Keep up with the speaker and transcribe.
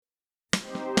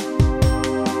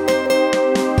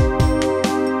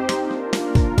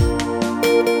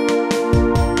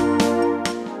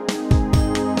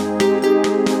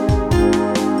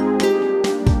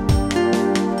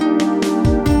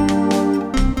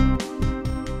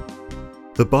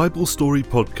The Bible Story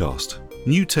Podcast,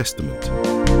 New Testament.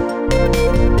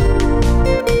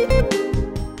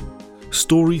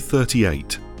 Story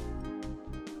 38.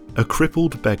 A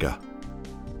Crippled Beggar.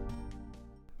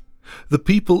 The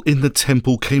people in the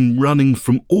temple came running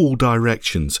from all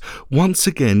directions. Once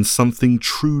again, something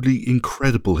truly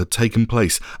incredible had taken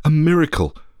place, a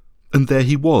miracle. And there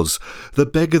he was, the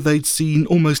beggar they'd seen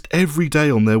almost every day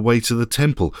on their way to the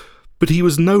temple. But he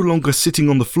was no longer sitting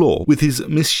on the floor with his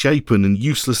misshapen and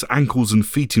useless ankles and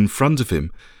feet in front of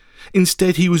him.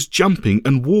 Instead, he was jumping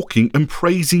and walking and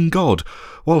praising God,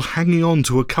 while hanging on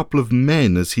to a couple of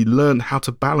men as he learned how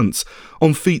to balance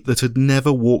on feet that had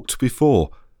never walked before.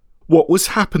 What was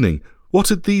happening? What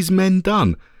had these men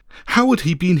done? How had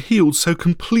he been healed so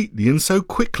completely and so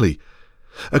quickly?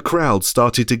 A crowd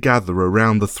started to gather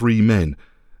around the three men,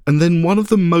 and then one of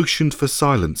them motioned for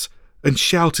silence and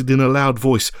shouted in a loud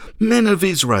voice, "Men of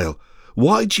Israel,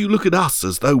 why do you look at us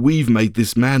as though we've made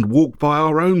this man walk by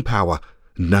our own power?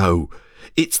 No,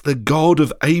 it's the God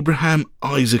of Abraham,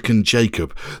 Isaac and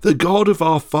Jacob, the God of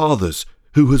our fathers,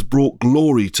 who has brought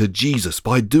glory to Jesus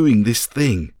by doing this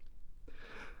thing."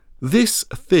 This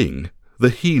thing, the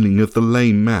healing of the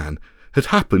lame man, had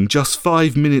happened just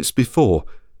 5 minutes before.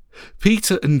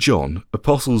 Peter and John,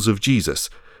 apostles of Jesus,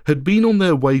 had been on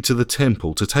their way to the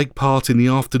temple to take part in the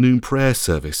afternoon prayer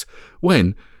service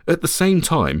when, at the same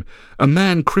time, a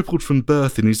man crippled from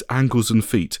birth in his ankles and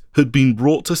feet had been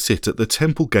brought to sit at the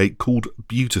temple gate called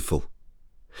Beautiful.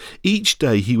 Each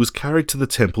day he was carried to the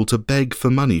temple to beg for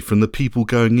money from the people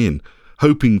going in,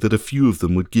 hoping that a few of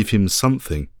them would give him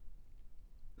something.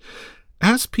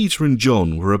 As Peter and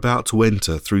John were about to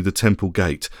enter through the temple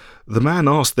gate, the man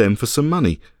asked them for some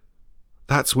money.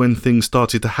 That's when things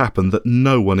started to happen that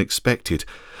no one expected.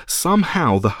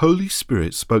 Somehow the Holy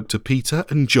Spirit spoke to Peter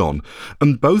and John,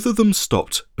 and both of them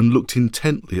stopped and looked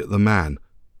intently at the man.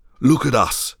 "Look at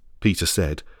us," Peter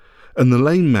said, and the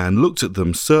lame man looked at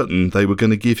them, certain they were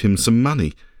going to give him some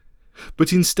money.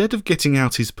 But instead of getting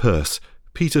out his purse,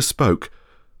 Peter spoke.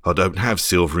 "I don't have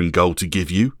silver and gold to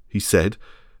give you," he said,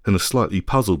 and a slightly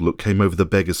puzzled look came over the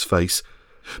beggar's face.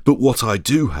 "But what I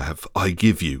do have, I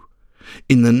give you.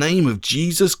 In the name of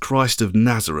Jesus Christ of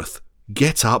Nazareth,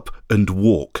 get up and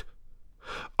walk."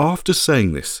 After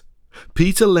saying this,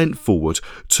 Peter leant forward,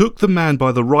 took the man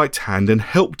by the right hand and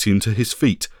helped him to his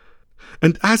feet.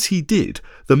 And as he did,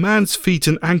 the man's feet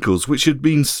and ankles, which had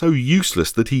been so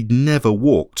useless that he'd never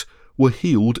walked, were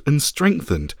healed and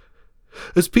strengthened.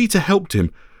 As Peter helped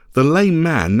him, the lame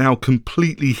man, now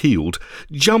completely healed,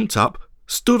 jumped up,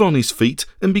 stood on his feet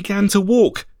and began to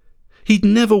walk. He'd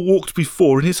never walked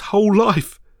before in his whole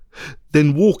life.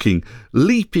 Then walking,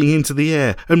 leaping into the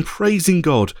air and praising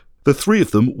God, the three of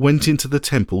them went into the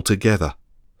temple together.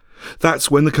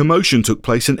 That's when the commotion took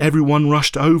place and everyone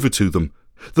rushed over to them.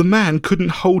 The man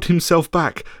couldn't hold himself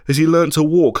back as he learnt to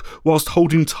walk whilst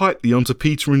holding tightly onto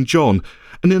Peter and John,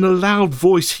 and in a loud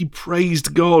voice he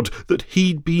praised God that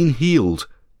he'd been healed.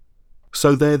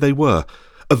 So there they were,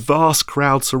 a vast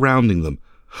crowd surrounding them,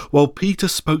 while Peter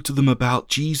spoke to them about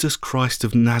Jesus Christ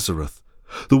of Nazareth,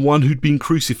 the one who'd been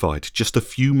crucified just a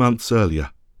few months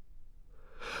earlier.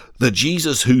 "The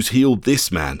Jesus who's healed this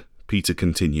man," Peter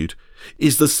continued,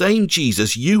 "is the same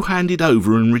Jesus you handed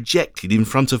over and rejected in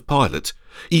front of Pilate,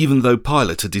 even though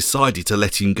Pilate had decided to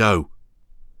let him go."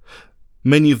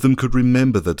 Many of them could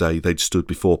remember the day they'd stood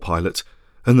before Pilate,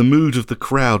 and the mood of the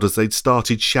crowd as they'd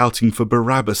started shouting for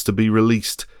Barabbas to be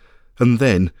released, and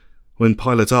then, when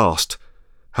Pilate asked,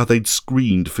 how they'd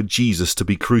screamed for Jesus to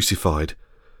be crucified.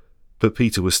 But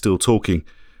Peter was still talking.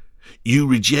 "You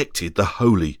rejected the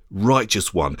holy,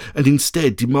 righteous one, and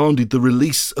instead demanded the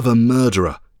release of a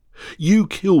murderer. You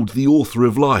killed the author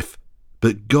of life,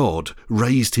 but God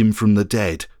raised him from the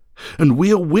dead, and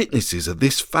we are witnesses of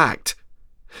this fact.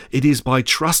 It is by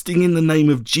trusting in the name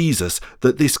of Jesus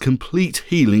that this complete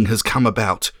healing has come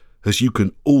about, as you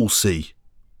can all see."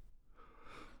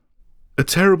 A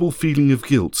terrible feeling of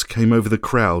guilt came over the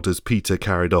crowd as Peter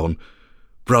carried on.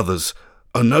 "Brothers,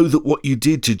 I know that what you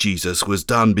did to Jesus was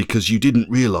done because you didn't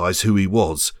realize who he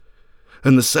was.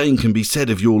 And the same can be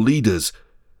said of your leaders.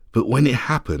 But when it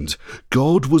happened,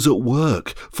 God was at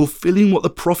work, fulfilling what the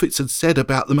prophets had said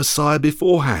about the Messiah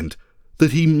beforehand,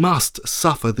 that he must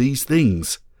suffer these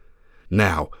things.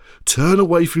 Now, turn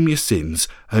away from your sins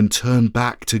and turn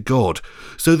back to God,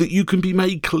 so that you can be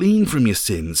made clean from your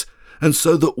sins, and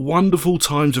so that wonderful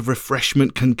times of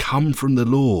refreshment can come from the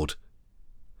Lord."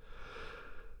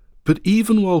 But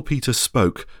even while Peter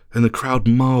spoke, and the crowd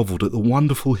marvelled at the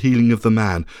wonderful healing of the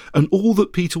man and all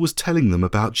that Peter was telling them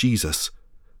about Jesus,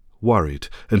 worried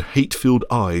and hate-filled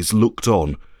eyes looked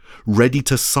on, ready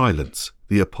to silence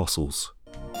the apostles.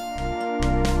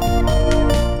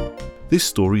 This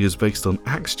story is based on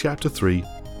Acts chapter 3,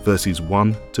 verses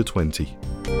 1 to 20.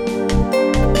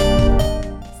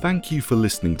 Thank you for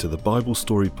listening to the Bible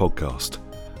Story Podcast,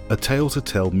 a Tale to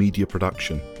Tell media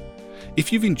production.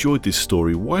 If you've enjoyed this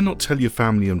story, why not tell your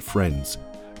family and friends?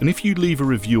 And if you leave a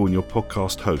review on your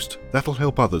podcast host, that'll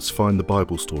help others find the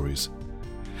Bible stories.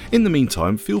 In the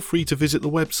meantime, feel free to visit the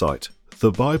website,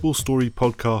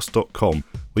 thebiblestorypodcast.com,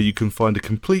 where you can find a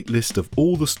complete list of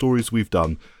all the stories we've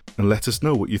done and let us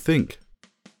know what you think.